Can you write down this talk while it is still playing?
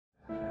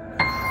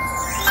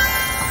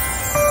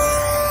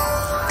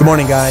Good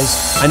morning,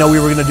 guys. I know we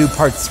were going to do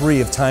part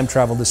 3 of time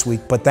travel this week,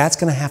 but that's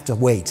going to have to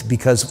wait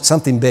because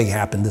something big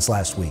happened this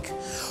last week.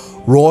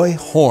 Roy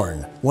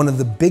Horn, one of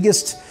the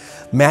biggest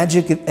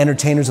magic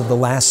entertainers of the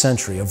last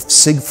century, of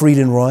Siegfried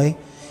and Roy,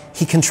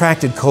 he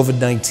contracted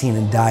COVID-19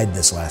 and died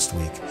this last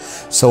week.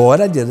 So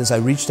what I did is I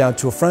reached out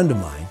to a friend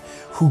of mine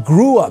who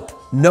grew up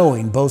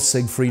knowing both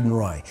Siegfried and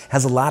Roy,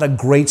 has a lot of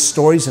great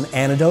stories and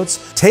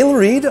anecdotes. Taylor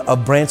Reed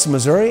of Branson,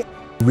 Missouri,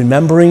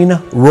 remembering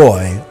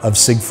Roy of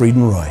Siegfried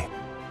and Roy.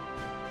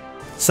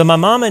 So my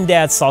mom and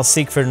dad saw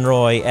Siegfried and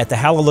Roy at the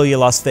Hallelujah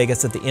Las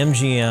Vegas at the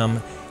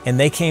MGM, and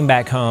they came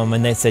back home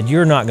and they said,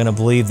 "You're not going to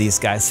believe these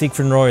guys.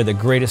 Siegfried and Roy are the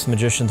greatest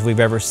magicians we've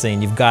ever seen.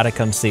 You've got to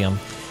come see them."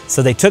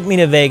 So they took me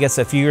to Vegas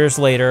a few years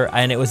later,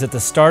 and it was at the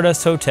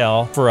Stardust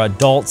Hotel for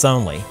adults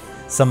only.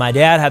 So my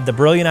dad had the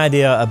brilliant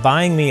idea of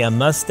buying me a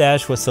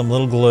mustache with some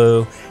little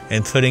glue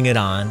and putting it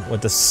on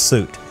with a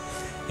suit.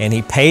 And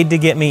he paid to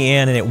get me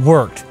in, and it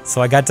worked.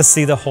 So I got to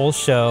see the whole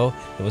show.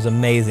 It was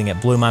amazing. It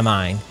blew my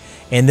mind.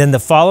 And then the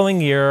following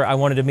year, I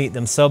wanted to meet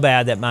them so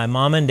bad that my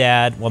mom and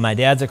dad, well, my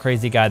dad's a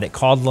crazy guy that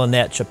called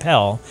Lynette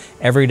Chappelle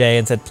every day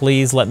and said,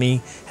 "Please let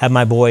me have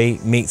my boy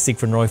meet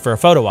Siegfried and Roy for a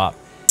photo op."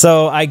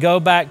 So I go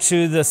back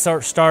to the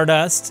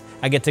Stardust.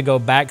 I get to go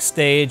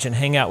backstage and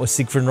hang out with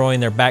Siegfried and Roy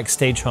in their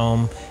backstage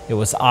home. It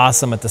was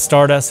awesome at the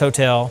Stardust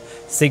Hotel.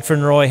 Siegfried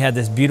and Roy had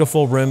this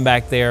beautiful room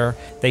back there.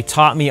 They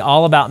taught me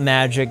all about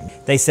magic.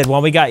 They said,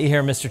 "Well, we got you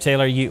here, Mr.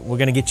 Taylor. We're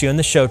going to get you in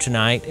the show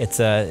tonight. It's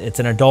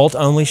an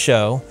adult-only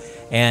show,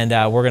 and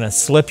we're going to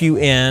slip you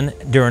in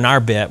during our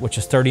bit, which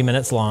is 30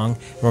 minutes long.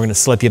 And we're going to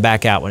slip you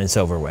back out when it's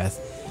over with."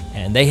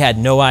 And they had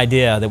no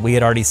idea that we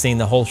had already seen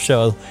the whole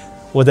show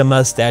with a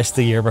mustache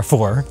the year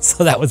before,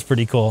 so that was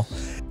pretty cool.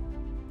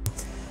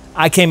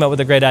 I came up with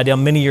a great idea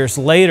many years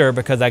later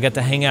because I got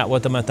to hang out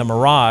with them at the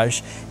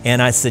Mirage,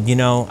 and I said, you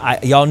know,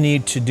 y'all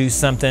need to do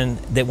something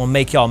that will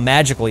make y'all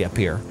magically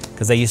appear,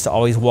 because they used to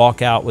always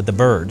walk out with the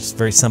birds,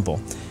 very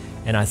simple.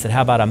 And I said,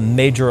 how about a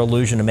major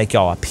illusion to make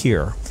y'all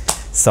appear?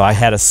 So I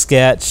had a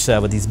sketch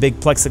with these big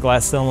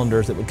plexiglass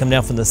cylinders that would come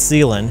down from the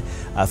ceiling,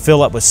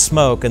 fill up with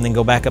smoke, and then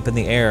go back up in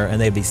the air,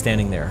 and they'd be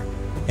standing there.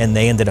 And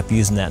they ended up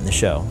using that in the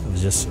show. It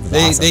was just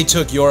awesome. They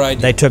took your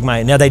idea. They took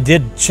my. Now they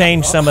did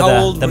change some of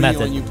the method.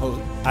 How old were you when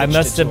you I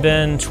must have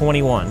been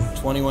 21.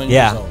 21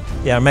 years old.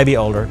 Yeah, maybe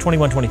older.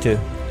 21, 22.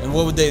 And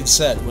what would they have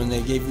said when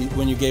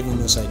you gave them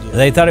this idea?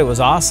 They thought it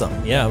was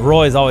awesome. Yeah,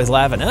 Roy's always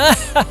laughing.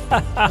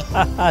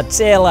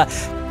 Taylor.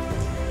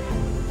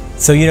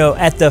 So, you know,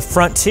 at the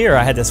Frontier,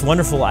 I had this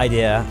wonderful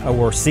idea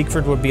where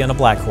Siegfried would be on a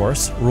black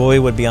horse,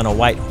 Roy would be on a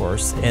white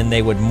horse, and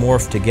they would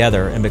morph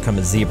together and become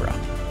a zebra.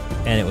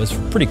 And it was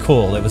pretty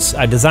cool.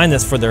 I designed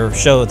this for their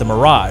show at the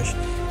Mirage,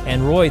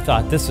 and Roy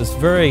thought this was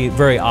very,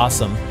 very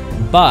awesome.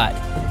 But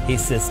he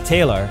says,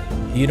 "Taylor,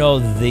 you know,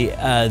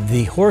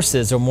 the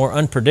horses are more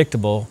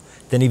unpredictable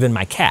than even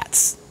my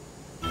cats."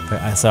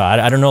 So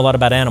I don't know a lot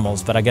about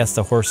animals, but I guess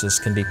the horses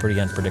can be pretty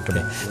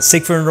unpredictable.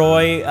 Siegfried and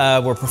Roy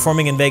were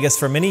performing in Vegas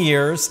for many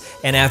years,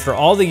 and after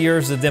all the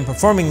years of them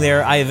performing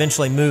there, I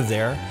eventually moved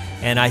there,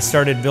 and I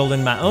started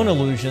building my own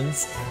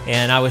illusions,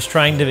 and I was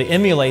trying to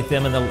emulate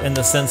them in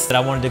the sense that I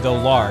wanted to go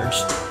large.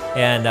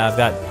 And I've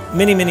got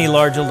many, many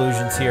large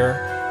illusions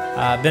here.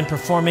 I've been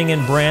performing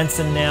in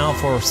Branson now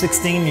for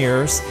 16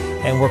 years,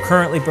 and we're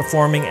currently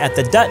performing at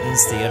the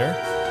Duttons Theater.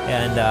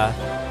 And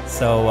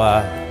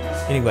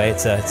anyway,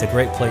 it's a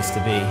great place to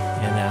be.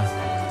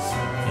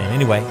 And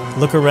anyway,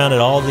 look around at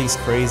all these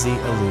crazy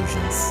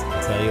illusions.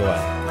 I'll tell you what,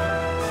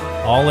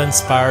 all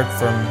inspired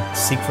from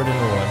Siegfried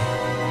and Roy.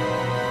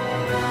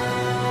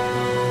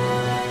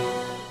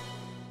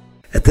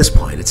 At this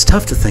point, it's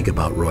tough to think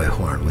about Roy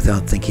Horn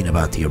without thinking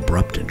about the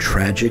abrupt and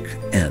tragic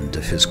end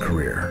of his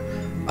career.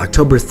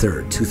 October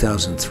 3rd,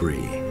 2003,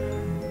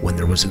 when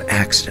there was an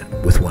accident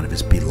with one of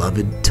his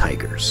beloved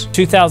tigers.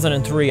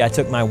 2003, I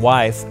took my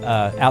wife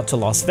out to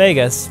Las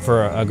Vegas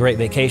for a great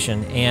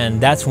vacation,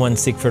 and that's when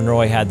Siegfried and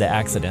Roy had the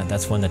accident.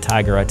 That's when the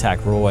tiger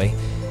attacked Roy.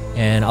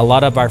 And a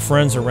lot of our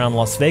friends around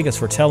Las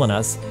Vegas were telling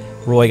us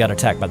Roy got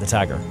attacked by the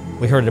tiger.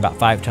 We heard it about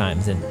 5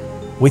 times, and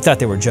we thought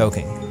they were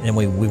joking. And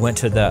we went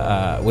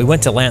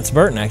to Lance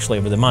Burton, actually,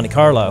 over the Monte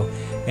Carlo,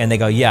 and they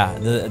go, yeah,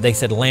 they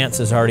said Lance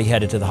is already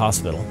headed to the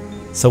hospital.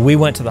 So we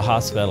went to the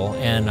hospital,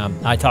 and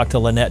I talked to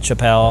Lynette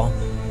Chappelle.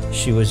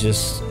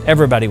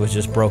 Everybody was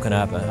just broken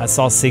up. I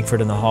saw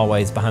Siegfried in the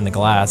hallways behind the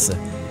glass.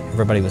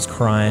 Everybody was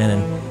crying,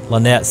 and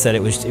Lynette said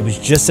it was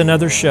just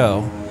another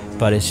show,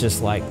 but it's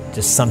just like,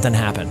 something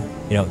happened.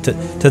 You know,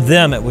 to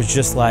them, it was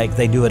just like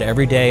they do it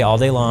every day, all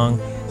day long,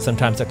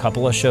 sometimes a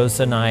couple of shows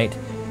a night,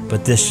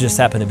 but this just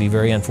happened to be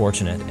very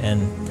unfortunate.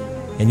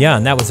 And yeah,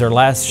 and that was their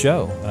last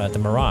show at the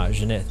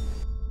Mirage, and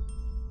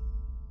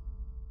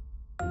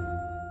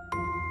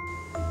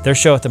their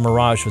show at the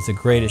Mirage was the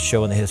greatest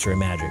show in the history of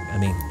magic. I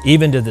mean,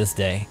 even to this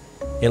day,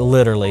 it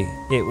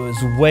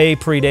was way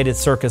predated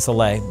Circus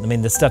LA. I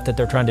mean, the stuff that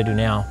they're trying to do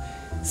now,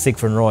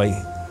 Siegfried and Roy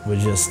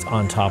was just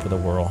on top of the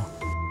world.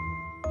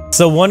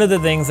 So one of the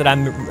things that I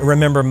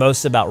remember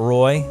most about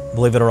Roy,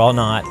 believe it or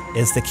not,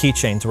 is the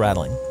keychains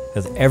rattling.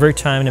 Because every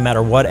time, no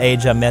matter what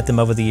age I met them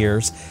over the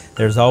years,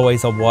 there's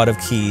always a wad of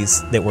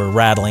keys that were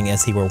rattling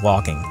as he were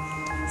walking.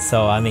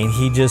 So, I mean,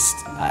 he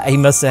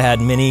must have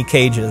had many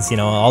cages, you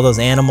know, all those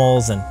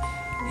animals, and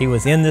he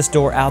was in this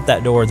door, out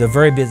that door. He's a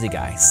very busy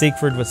guy.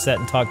 Siegfried would sit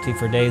and talk to you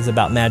for days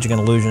about magic and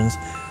illusions.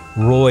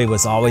 Roy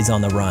was always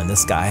on the run.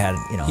 This guy had,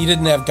 you know. He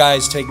didn't have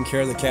guys taking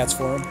care of the cats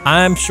for him?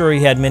 I'm sure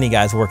he had many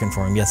guys working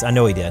for him. Yes, I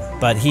know he did.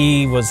 But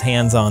he was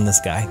hands-on, this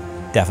guy,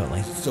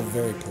 definitely. Still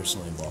very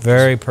personally involved.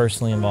 Very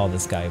personally involved,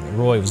 this guy.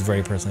 Roy was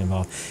very personally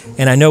involved.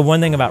 And I know one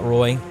thing about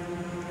Roy,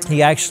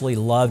 he actually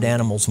loved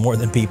animals more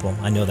than people.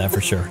 I know that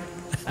for sure.